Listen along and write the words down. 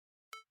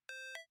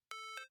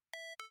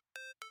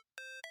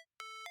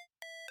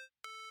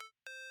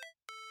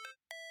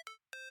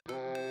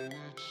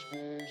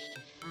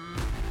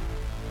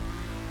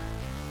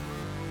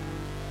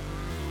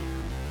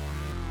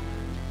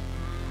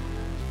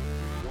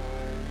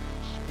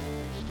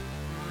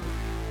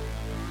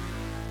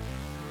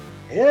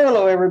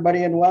Hello,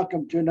 everybody, and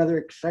welcome to another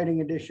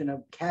exciting edition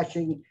of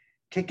Cashing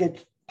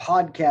Tickets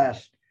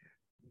Podcast,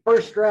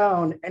 first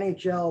round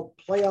NHL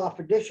playoff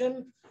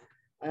edition.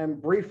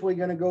 I'm briefly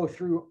going to go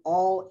through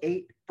all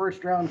 8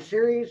 first round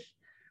series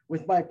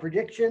with my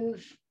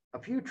predictions, a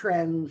few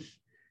trends,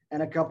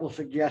 and a couple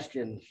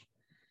suggestions.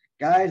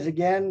 Guys,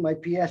 again, my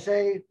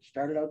PSA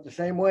started out the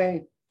same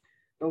way.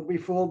 Don't be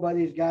fooled by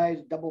these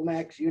guys, double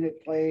max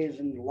unit plays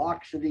and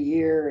locks of the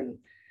year and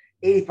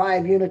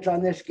 85 units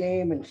on this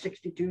game and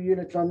 62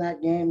 units on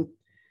that game.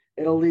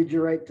 It'll lead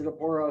you right to the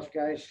poorhouse,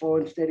 guys. Slow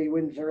and steady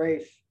wins the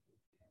race.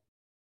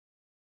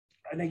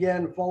 And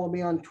again, follow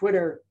me on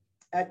Twitter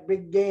at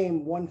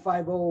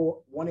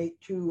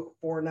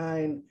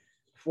BigGame150-18249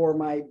 for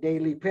my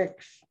daily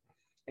picks.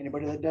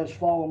 Anybody that does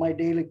follow my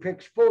daily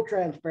picks, full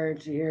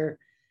transparency here.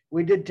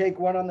 We did take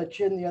one on the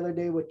chin the other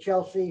day with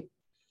Chelsea.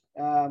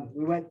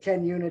 We went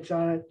 10 units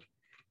on it.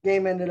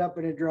 Game ended up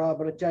in a draw,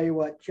 but I tell you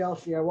what,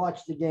 Chelsea, I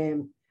watched the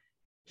game.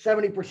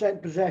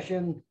 70%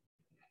 possession.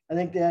 I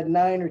think they had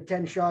 9 or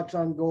 10 shots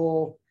on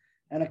goal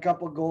and a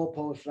couple goal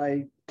posts.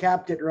 I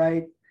capped it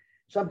right.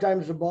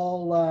 Sometimes the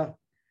ball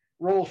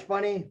rolls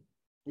funny.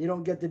 You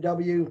don't get the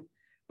W,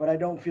 but I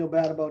don't feel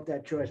bad about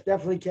that choice.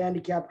 Definitely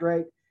handicapped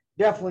right.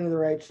 Definitely the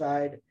right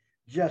side.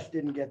 Just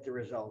didn't get the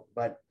result,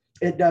 but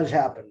it does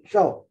happen.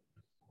 So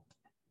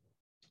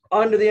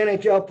on to the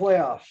NHL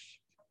playoffs.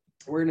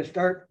 We're going to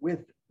start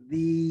with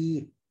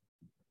the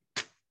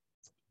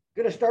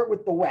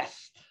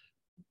West.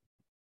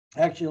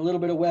 Actually, a little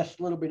bit of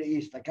West, a little bit of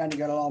East. I kind of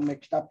got it all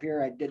mixed up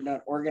here. I did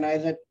not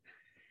organize it.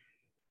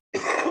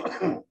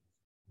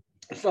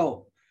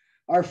 So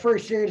our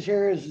first series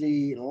here is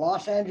the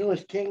Los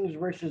Angeles Kings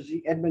versus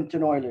the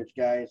Edmonton Oilers,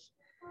 guys.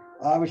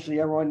 Obviously,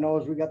 everyone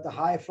knows we got the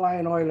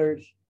high-flying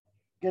Oilers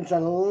against a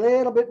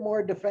little bit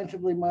more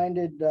defensively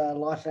minded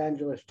Los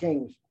Angeles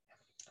Kings.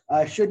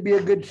 Should be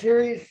a good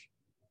series.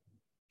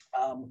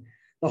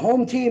 The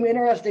home team,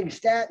 interesting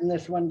stat in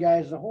this one,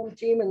 guys. The home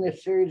team in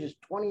this series is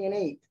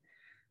 20-8.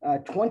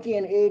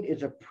 20-8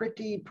 is a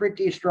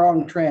pretty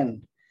strong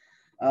trend.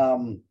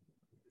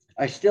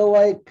 I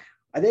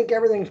think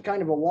everything's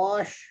kind of a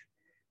wash.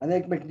 I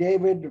think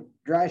McDavid,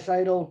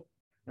 Draisaitl,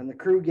 and the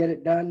crew get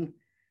it done.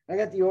 I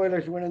got the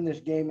Oilers winning this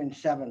game in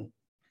 7.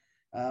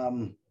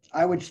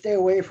 I would stay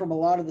away from a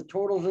lot of the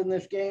totals in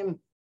this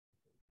game.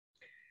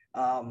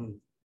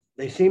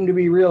 They seem to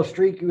be real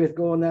streaky with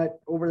going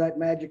over that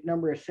magic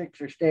number of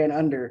 6 or staying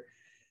under.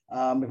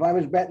 If I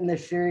was betting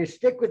this series,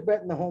 stick with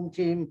betting the home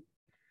team.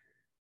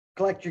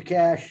 Collect your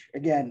cash.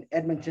 Again,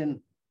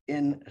 Edmonton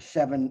in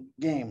 7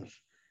 games.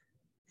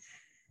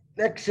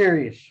 Next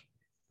series,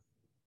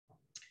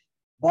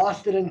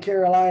 Boston and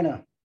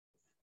Carolina.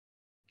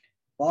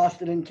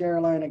 Boston and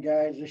Carolina,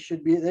 guys. This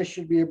should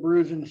be a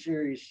bruising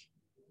series.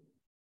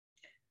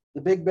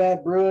 The big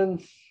bad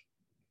Bruins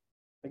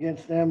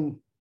against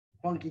them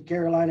funky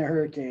Carolina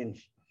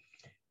Hurricanes.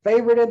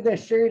 Favorite in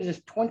this series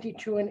is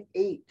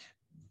 22-8.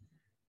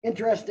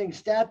 Interesting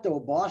stat though.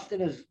 Boston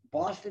is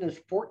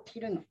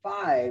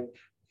 14-5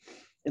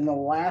 in the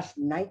last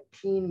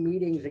 19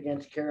 meetings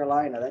against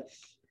Carolina.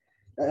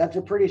 That's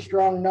a pretty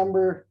strong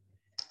number.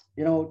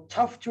 You know,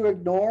 tough to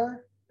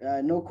ignore,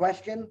 no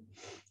question.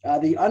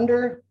 The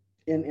under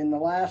in the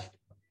last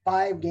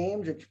 5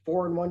 games, it's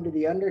 4-1 to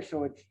the under,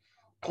 so it's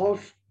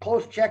close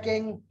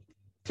checking.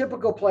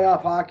 Typical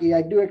playoff hockey.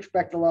 I do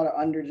expect a lot of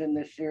unders in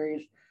this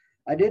series.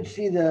 I did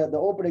see the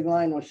opening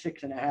line was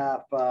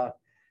 6.5.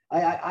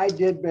 I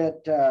did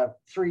bet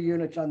 3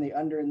 units on the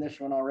under in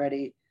this one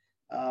already.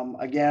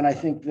 Again, I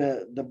think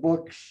the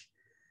books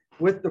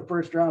with the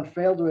first round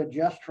failed to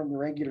adjust from the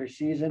regular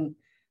season.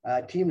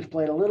 Teams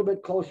played a little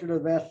bit closer to the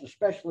vest,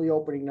 especially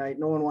opening night.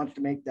 No one wants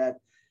to make that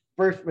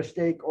first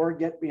mistake or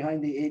get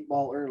behind the 8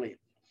 ball early.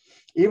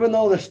 Even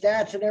though the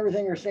stats and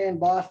everything are saying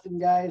Boston,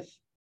 guys,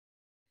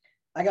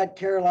 I got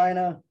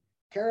Carolina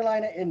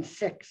in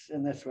 6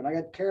 in this one. I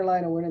got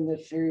Carolina winning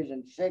this series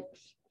in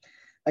 6.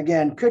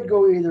 Again, could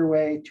go either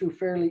way. 2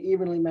 fairly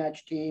evenly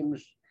matched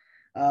teams.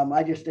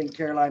 I just think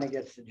Carolina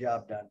gets the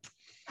job done.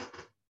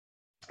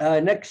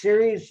 Next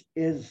series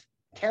is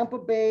Tampa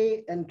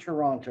Bay and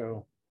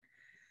Toronto.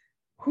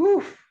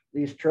 Whew,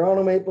 these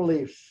Toronto Maple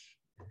Leafs.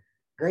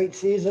 Great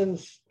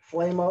seasons,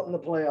 flame out in the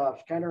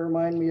playoffs. Kind of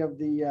remind me of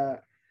the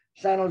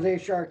San Jose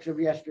Sharks of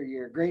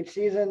yesteryear. Great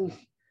seasons,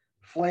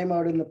 flame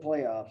out in the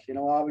playoffs. You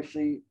know,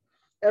 obviously,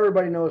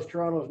 everybody knows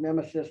Toronto's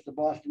nemesis, the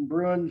Boston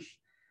Bruins.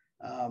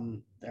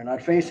 They're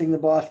not facing the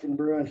Boston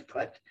Bruins,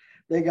 but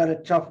they got a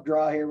tough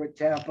draw here with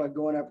Tampa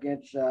going up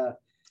against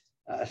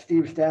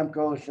Steve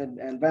Stamkos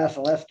and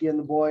Vasilevsky and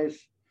the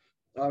boys.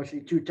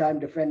 Obviously, 2-time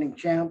defending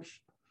champs.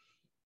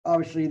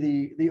 Obviously,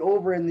 the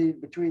over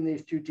between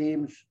these two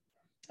teams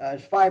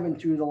is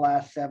 5-2 the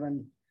last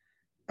 7.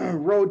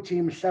 Road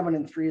team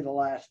 7-3 the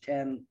last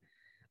 10.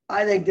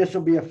 I think this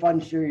will be a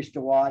fun series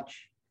to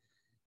watch.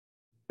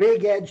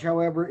 Big edge,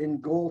 however, in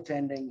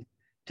goaltending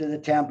to the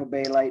Tampa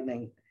Bay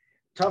Lightning.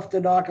 Tough to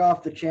knock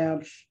off the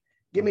champs.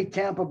 Give me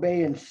Tampa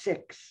Bay in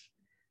 6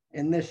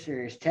 in this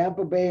series.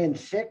 Tampa Bay in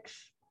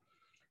 6.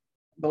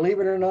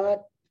 Believe it or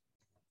not,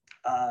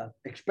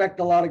 Expect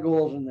a lot of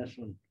goals in this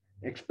one.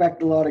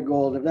 Expect a lot of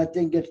goals. If that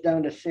thing gets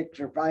down to 6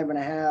 or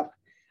 5.5,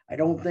 I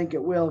don't think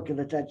it will because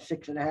it's at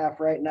 6.5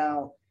 right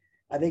now.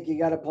 I think you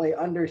got to play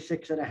under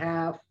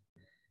 6.5,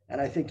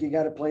 and I think you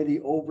got to play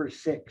the over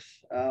 6.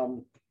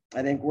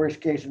 I think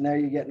worst case in there,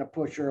 you're getting a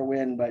push or a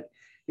win, but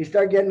you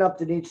start getting up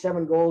to need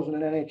 7 goals in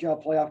an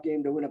NHL playoff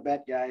game to win a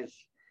bet, guys.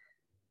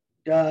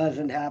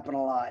 Doesn't happen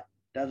a lot.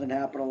 Doesn't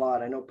happen a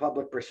lot. I know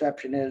public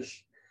perception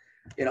is,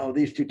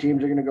 these two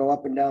teams are going to go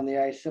up and down the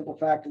ice. Simple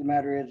fact of the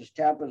matter is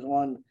Tampa's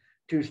won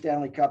 2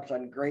 Stanley Cups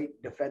on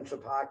great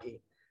defensive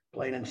hockey,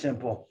 plain and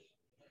simple.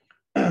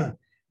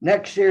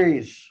 Next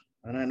series,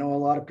 and I know a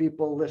lot of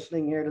people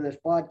listening here to this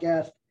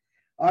podcast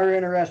are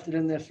interested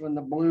in this one,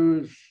 the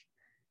Blues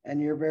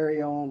and your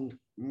very own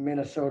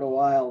Minnesota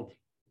Wild.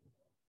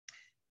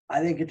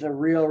 I think it's a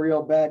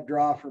real bad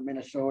draw for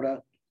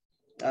Minnesota.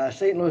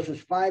 St. Louis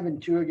is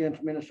 5-2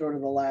 against Minnesota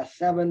the last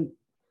 7.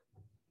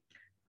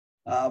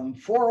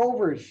 4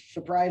 overs,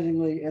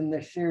 surprisingly, in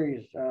this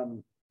series.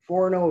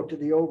 4-0 to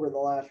the over the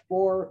last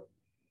 4.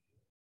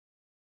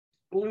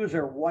 Blues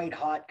are white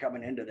hot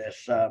coming into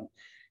this.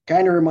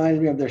 Kind of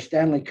reminds me of their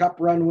Stanley Cup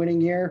run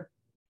winning year.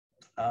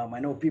 I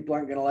know people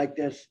aren't going to like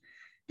this.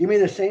 Give me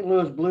the St.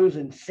 Louis Blues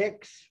in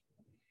 6.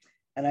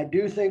 And I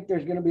do think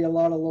there's going to be a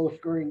lot of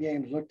low-scoring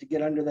games. Look to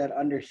get under that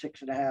under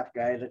 6.5,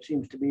 guys. It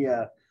seems to be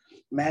a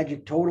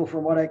magic total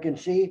from what I can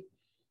see.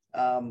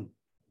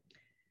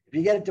 If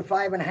you get it to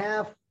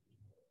 5.5,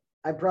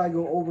 I'd probably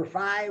go over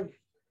 5.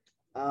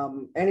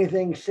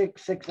 Anything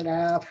 6,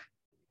 6.5,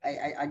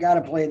 I got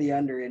to play the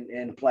under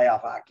in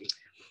playoff hockey.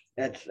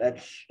 It's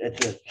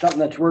something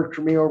that's worked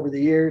for me over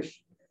the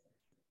years.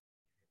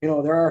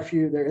 There are a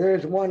few.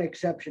 There's one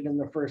exception in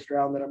the first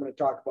round that I'm going to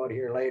talk about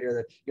here later.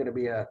 That's going to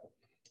be a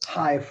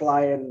high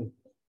flying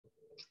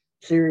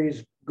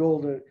series,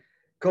 goal to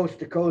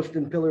coast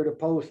and pillar to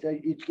post.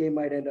 Each game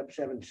might end up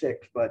 7-6,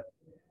 but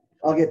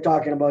I'll get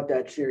talking about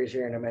that series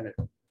here in a minute.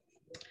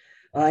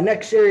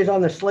 Next series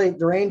on the slate,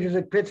 the Rangers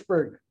at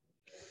Pittsburgh.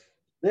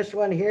 This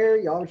one here,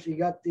 you obviously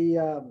got the,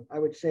 I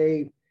would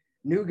say,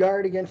 new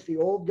guard against the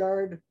old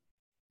guard.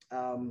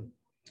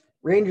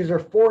 Rangers are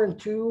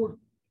 4-2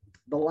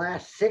 the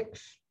last 6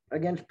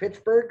 against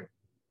Pittsburgh.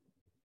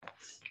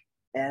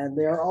 And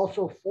they're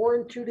also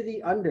 4-2 to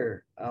the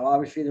under.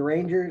 Obviously, the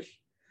Rangers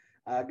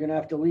are going to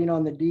have to lean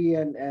on the D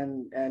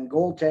and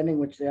goaltending,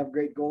 which they have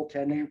great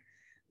goaltending.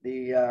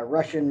 The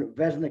Russian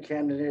Vezina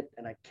candidate,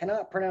 and I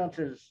cannot pronounce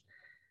his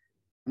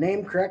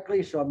name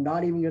correctly, so I'm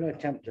not even going to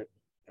attempt it.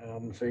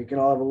 So you can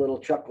all have a little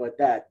chuckle at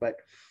that. But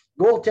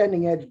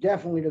goaltending edge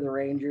definitely to the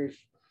Rangers.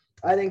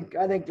 I think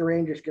the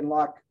Rangers can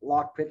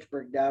lock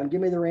Pittsburgh down.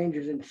 Give me the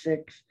Rangers in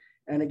 6.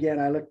 And again,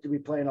 I look to be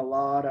playing a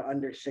lot of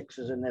under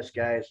 6s in this,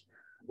 guys.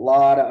 A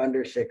lot of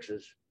under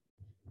 6s.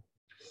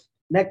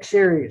 Next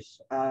series.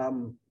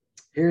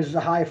 Here's the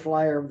high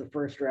flyer of the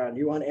first round.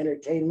 You want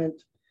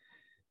entertainment,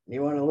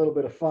 you want a little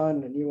bit of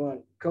fun, and you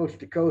want coast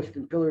to coast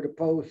and pillar to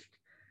post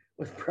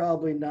with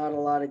probably not a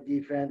lot of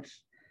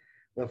defense.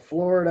 The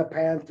Florida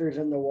Panthers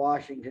and the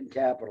Washington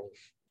Capitals.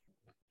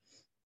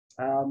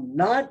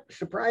 Not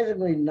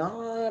surprisingly,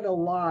 not a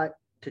lot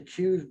to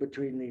choose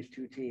between these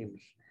two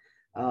teams.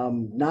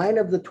 9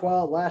 of the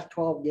last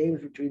 12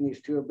 games between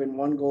these two have been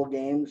 1-goal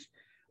games,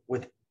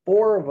 with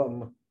 4 of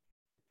them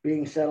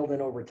being settled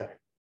in overtime.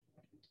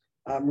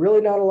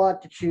 Really not a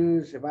lot to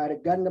choose. If I had a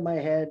gun to my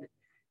head,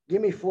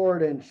 give me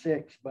Florida in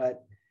 6,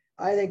 but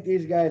I think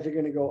these guys are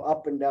going to go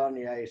up and down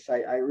the ice.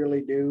 I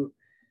really do.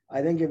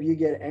 I think if you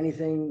get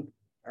anything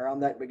around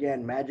that,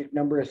 again, magic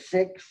number of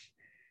 6,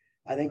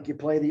 I think you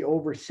play the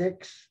over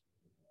 6,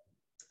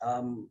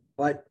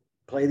 but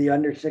play the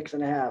under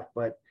 6.5.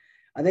 But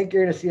I think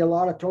you're going to see a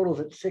lot of totals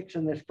at 6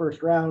 in this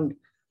first round,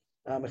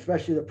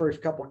 especially the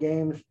first couple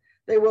games.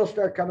 They will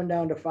start coming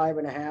down to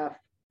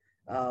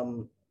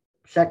 5.5.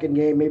 Second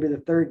game, maybe the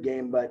third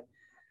game, but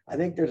I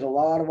think there's a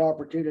lot of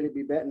opportunity to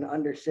be betting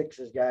under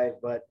 6s, guys.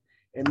 But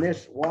in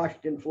this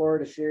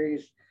Washington-Florida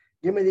series,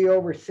 give me the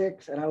over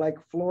 6, and I like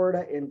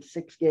Florida in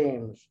 6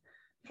 games.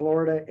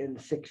 Florida in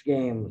 6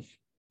 games.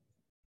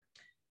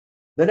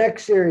 The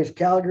next series,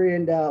 Calgary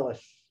and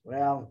Dallas.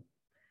 Well,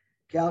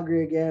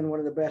 Calgary, again, one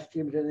of the best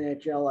teams in the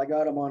NHL. I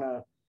got them on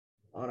a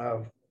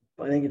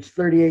I think it's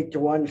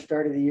 38-1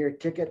 start of the year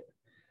ticket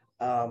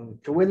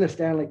to win the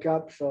Stanley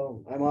Cup.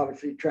 So I'm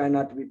obviously trying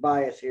not to be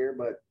biased here,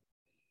 but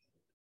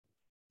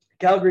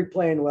Calgary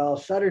playing well.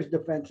 Sutter's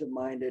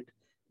defensive-minded.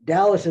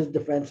 Dallas is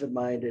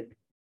defensive-minded.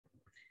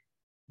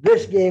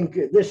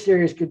 This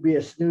series could be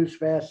a snooze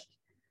fest.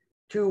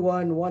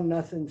 2-1,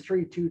 1-0,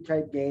 3-2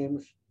 type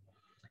games.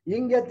 You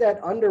can get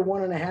that under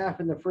 1.5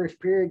 in the first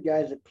period,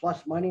 guys, at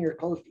plus money or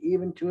close to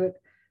even to it.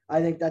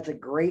 I think that's a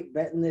great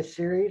bet in this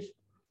series.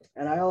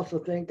 And I also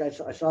think I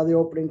saw the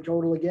opening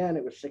total again.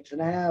 It was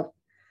 6.5.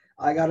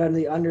 I got on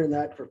the under in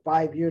that for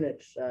 5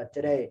 units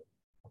today.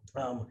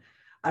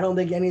 I don't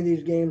think any of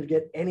these games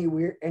get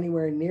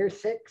anywhere near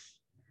 6.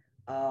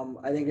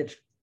 I think it's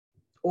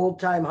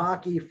old-time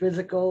hockey,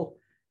 physical,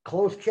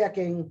 close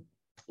checking,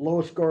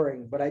 low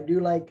scoring. But I do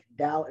like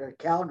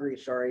Calgary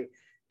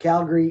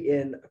Calgary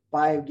in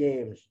 5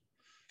 games.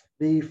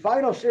 The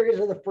final series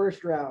of the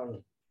first round.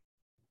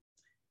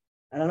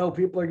 And I know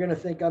people are going to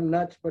think I'm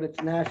nuts, but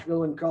it's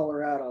Nashville and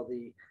Colorado.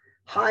 The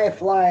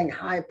high-flying,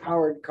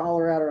 high-powered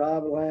Colorado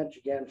Avalanche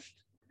against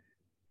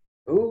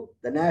who?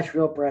 The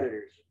Nashville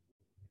Predators.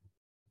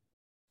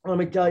 Let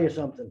me tell you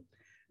something.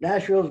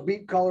 Nashville's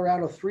beat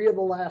Colorado 3 of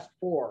the last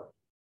 4.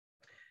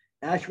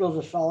 Nashville's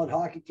a solid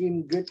hockey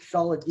team, good,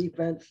 solid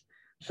defense,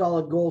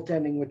 solid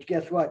goaltending, which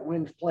guess what?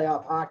 Wins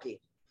playoff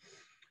hockey.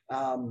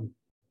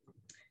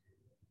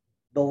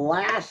 The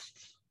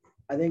last,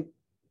 I think,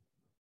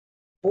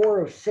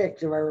 4 of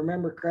 6, if I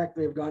remember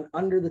correctly, have gone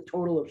under the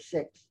total of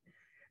 6.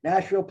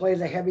 Nashville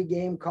plays a heavy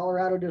game.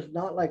 Colorado does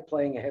not like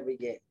playing a heavy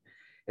game.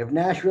 If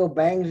Nashville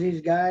bangs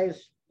these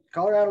guys,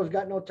 Colorado's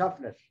got no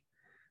toughness.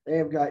 They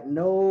have got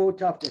no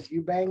toughness.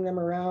 You bang them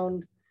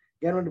around,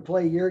 get them to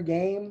play your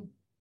game,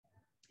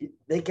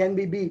 they can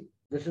be beat.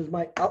 This is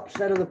my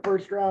upset of the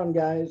first round,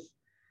 guys.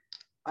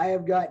 I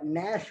have got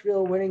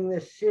Nashville winning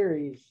this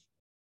series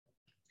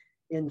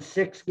in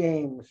 6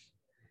 games.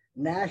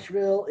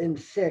 Nashville in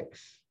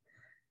 6.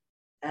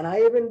 And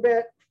I even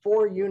bet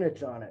 4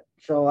 units on it.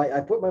 So I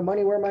put my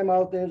money where my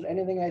mouth is.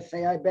 Anything I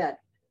say, I bet.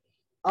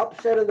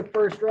 Upset of the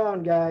first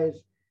round,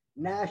 guys.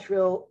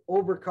 Nashville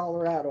over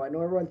Colorado. I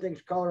know everyone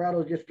thinks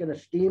Colorado is just going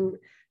to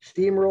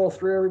steamroll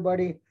through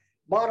everybody.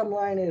 Bottom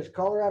line is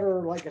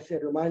Colorado, like I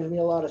said, reminds me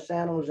a lot of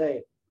San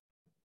Jose.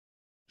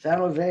 San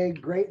Jose,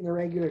 great in the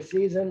regular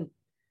season.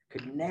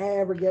 Could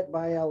never get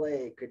by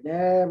LA. Could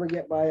never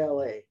get by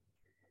LA.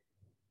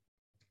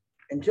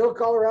 Until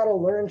Colorado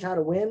learns how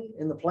to win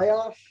in the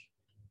playoffs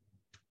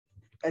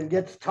and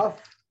gets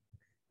tough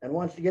and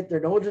wants to get their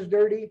noses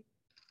dirty,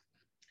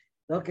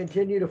 they'll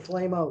continue to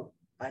flame out.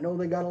 I know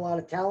they got a lot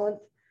of talent.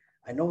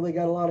 I know they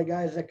got a lot of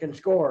guys that can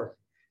score.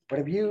 But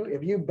if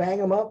you bang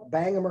them up,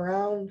 bang them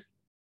around,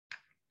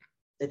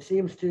 it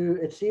seems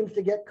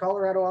to get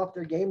Colorado off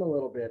their game a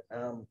little bit.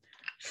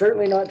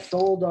 Certainly not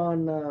sold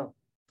on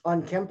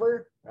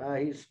Kemper.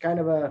 He's kind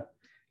of an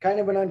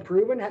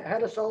unproven.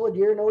 Had a solid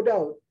year, no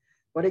doubt.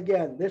 But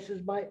again, this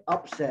is my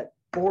upset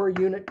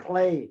 4-unit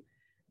play.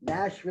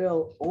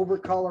 Nashville over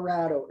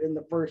Colorado in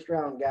the first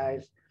round,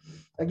 guys.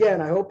 Again,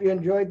 I hope you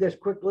enjoyed this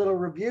quick little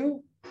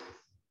review.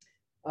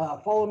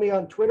 Follow me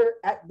on Twitter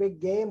at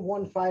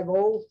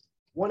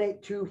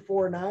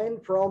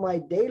BigGame150-18249 for all my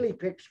daily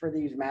picks for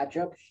these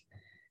matchups.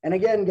 And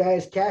again,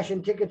 guys, cash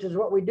and tickets is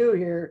what we do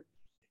here.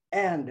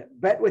 And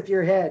bet with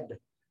your head,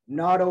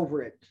 not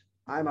over it.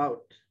 I'm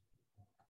out.